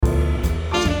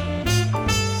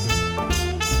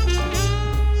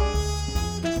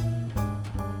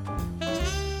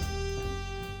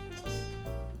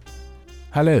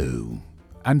Hello,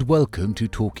 and welcome to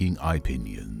Talking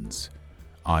Opinions.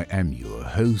 I am your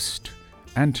host,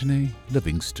 Anthony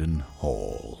Livingston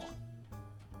Hall.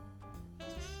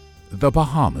 The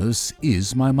Bahamas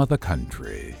is my mother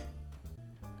country.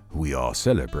 We are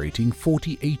celebrating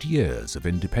 48 years of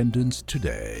independence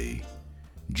today,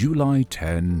 July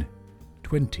 10,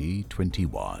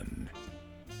 2021.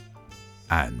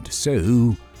 And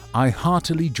so, I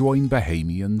heartily join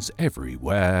Bahamians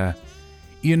everywhere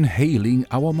in hailing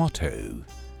our motto,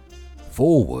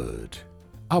 forward,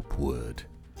 upward,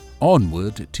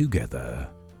 onward together,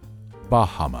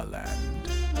 Bahamaland.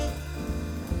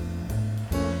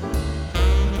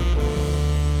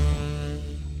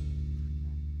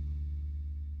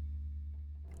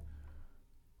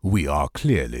 We are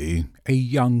clearly a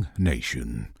young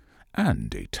nation,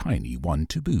 and a tiny one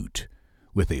to boot,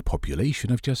 with a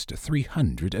population of just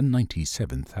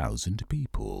 397,000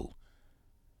 people.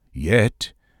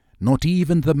 Yet, not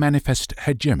even the manifest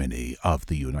hegemony of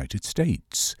the United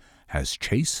States has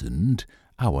chastened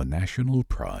our national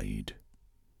pride.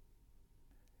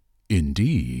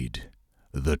 Indeed,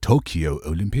 the Tokyo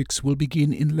Olympics will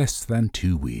begin in less than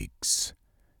 2 weeks.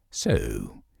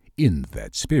 So, in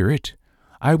that spirit,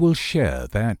 I will share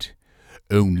that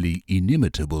only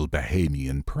inimitable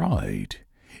Bahamian pride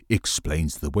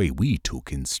explains the way we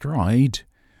took in stride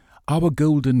our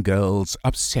Golden Girls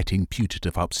upsetting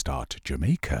putative upstart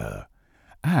Jamaica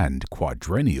and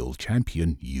quadrennial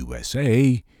champion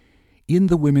USA in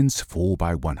the women's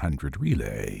 4x100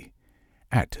 relay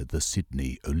at the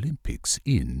Sydney Olympics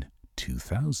in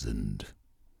 2000.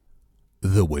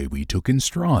 The way we took in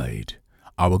stride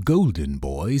our Golden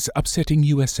Boys upsetting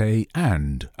USA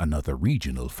and another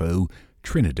regional foe,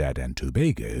 Trinidad and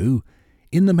Tobago,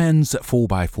 in the men's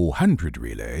 4x400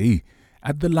 relay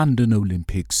at the London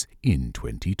Olympics in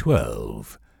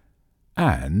 2012,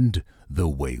 and the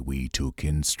way we took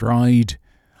in stride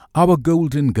our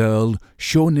golden girl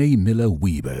Shawnee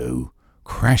Miller-Uibo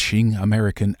crashing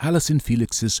American Allyson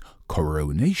Felix's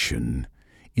coronation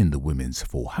in the women's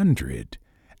 400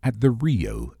 at the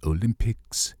Rio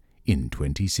Olympics in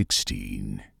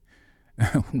 2016.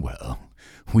 Well,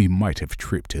 we might have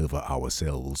tripped over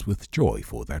ourselves with joy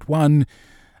for that one,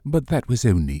 but that was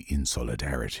only in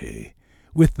solidarity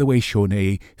with the way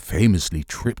Shawnee famously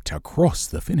tripped across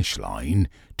the finish line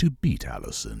to beat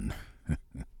Allyson.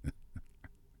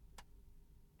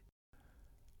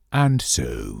 And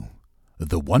so,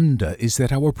 the wonder is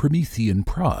that our Promethean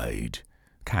pride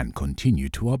can continue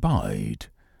to abide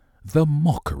the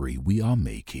mockery we are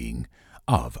making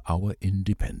of our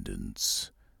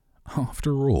independence.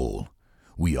 After all,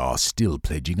 we are still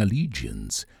pledging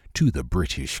allegiance to the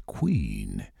British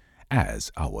Queen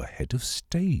as our head of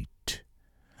state,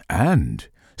 and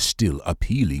still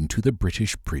appealing to the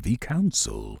British Privy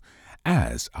Council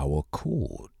as our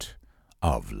court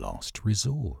of last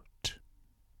resort.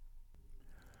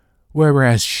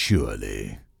 Whereas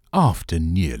surely, after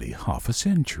nearly half a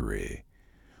century,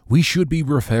 we should be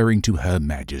referring to Her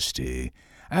Majesty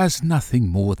as nothing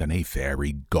more than a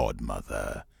fairy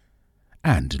godmother,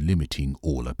 and limiting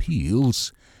all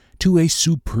appeals to a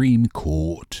Supreme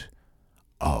Court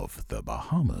of the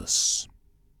Bahamas.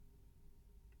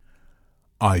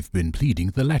 I've been pleading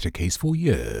the latter case for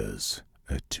years,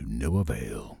 to no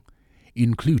avail,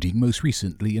 including most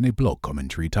recently in a blog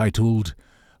commentary titled,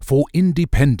 "For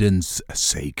Independence'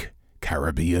 Sake,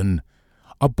 Caribbean,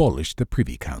 Abolish the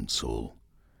Privy Council,"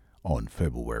 on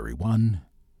February 1,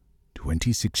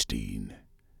 2016.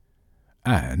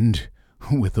 And,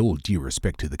 with all due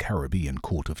respect to the Caribbean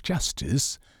Court of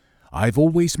Justice, I've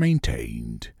always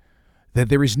maintained that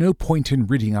there is no point in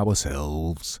ridding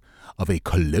ourselves of a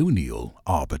colonial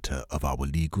arbiter of our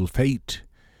legal fate,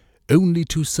 only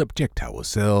to subject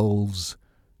ourselves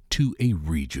to a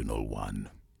regional one.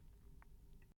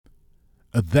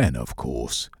 Then, of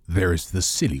course, there is the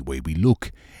silly way we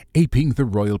look, aping the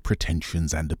royal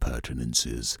pretensions and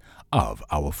appurtenances of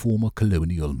our former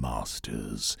colonial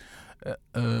masters,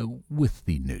 with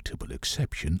the notable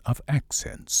exception of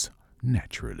accents,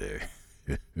 naturally.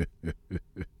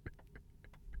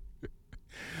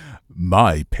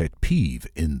 My pet peeve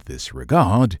in this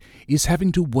regard is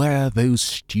having to wear those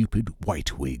stupid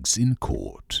white wigs in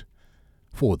court.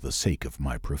 For the sake of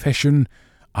my profession,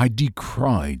 I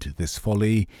decried this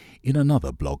folly in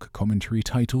another blog commentary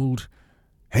titled,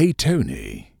 "Hey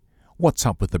Tony, what's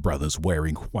up with the brothers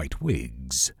wearing white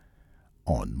wigs?"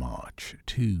 on March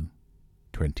 2,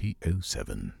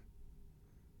 2007.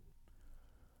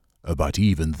 But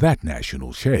even that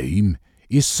national shame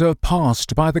is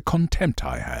surpassed by the contempt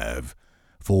I have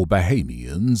for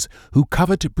Bahamians who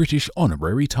covet British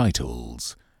honorary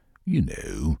titles,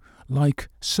 like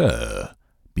Sir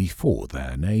before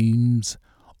their names,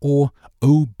 or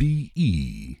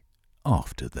OBE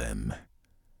after them.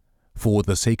 For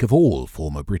the sake of all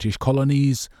former British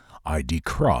colonies, I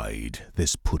decried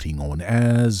this putting on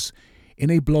airs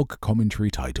in a blog commentary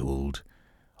titled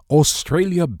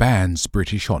Australia Bans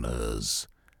British Honours.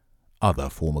 Other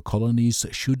former colonies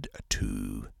should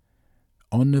too,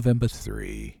 on November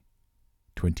 3,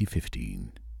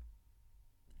 2015.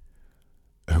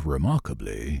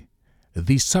 Remarkably,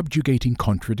 the subjugating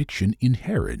contradiction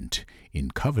inherent in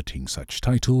coveting such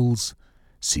titles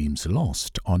seems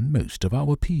lost on most of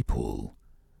our people.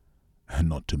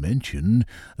 Not to mention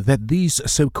that these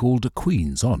so-called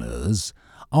Queen's honours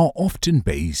are often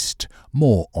based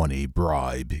more on a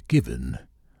bribe given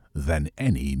than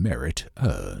any merit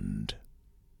earned.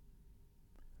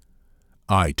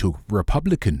 I took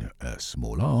Republican,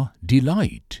 small r,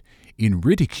 delight in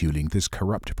ridiculing this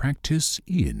corrupt practice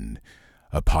in,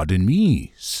 pardon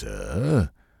me,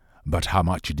 sir, but how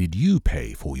much did you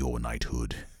pay for your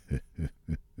knighthood?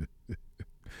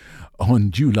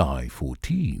 On July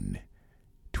 14,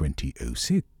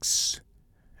 2006,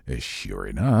 sure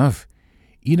enough,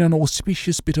 in an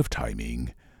auspicious bit of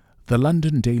timing, the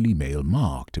London Daily Mail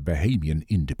marked Bahamian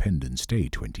Independence Day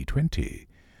 2020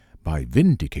 by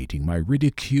vindicating my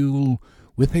ridicule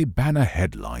with a banner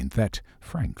headline that,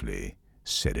 frankly,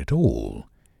 said it all.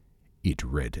 It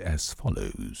read as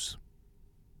follows: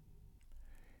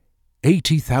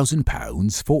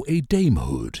 £80,000 for a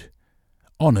damehood.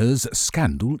 Honours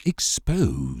scandal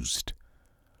exposed.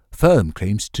 Firm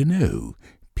claims to know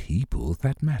people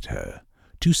that matter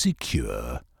to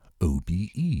secure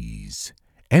OBEs,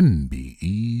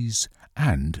 MBEs,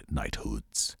 and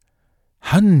knighthoods.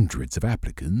 Hundreds of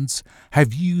applicants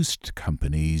have used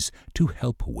companies to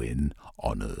help win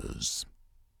honours.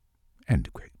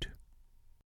 End quote.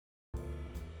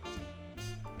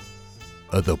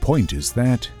 The point is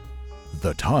that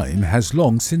the time has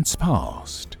long since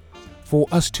passed for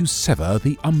us to sever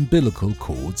the umbilical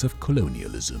cords of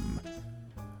colonialism.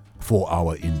 For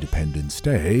our Independence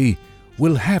Day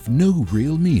will have no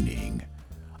real meaning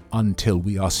until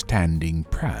we are standing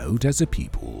proud as a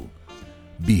people,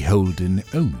 beholden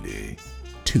only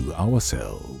to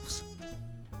ourselves.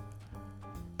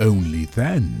 Only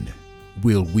then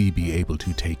will we be able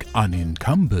to take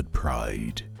unencumbered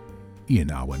pride in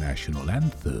our national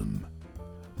anthem,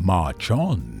 March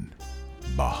On,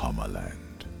 Bahamaland.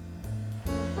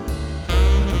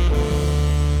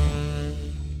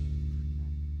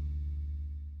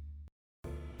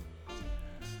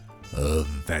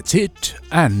 That's it,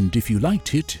 and if you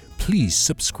liked it, please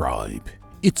subscribe.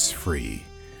 It's free.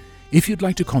 If you'd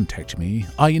like to contact me,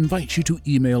 I invite you to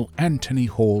email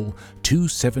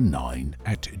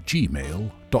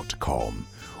anthonyhall279@gmail.com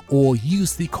or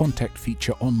use the contact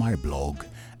feature on my blog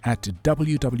at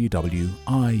www.ipjn.com.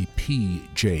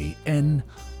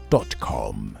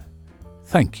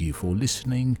 Thank you for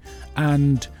listening,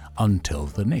 and until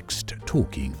the next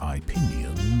Talking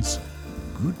Opinions,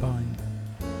 goodbye.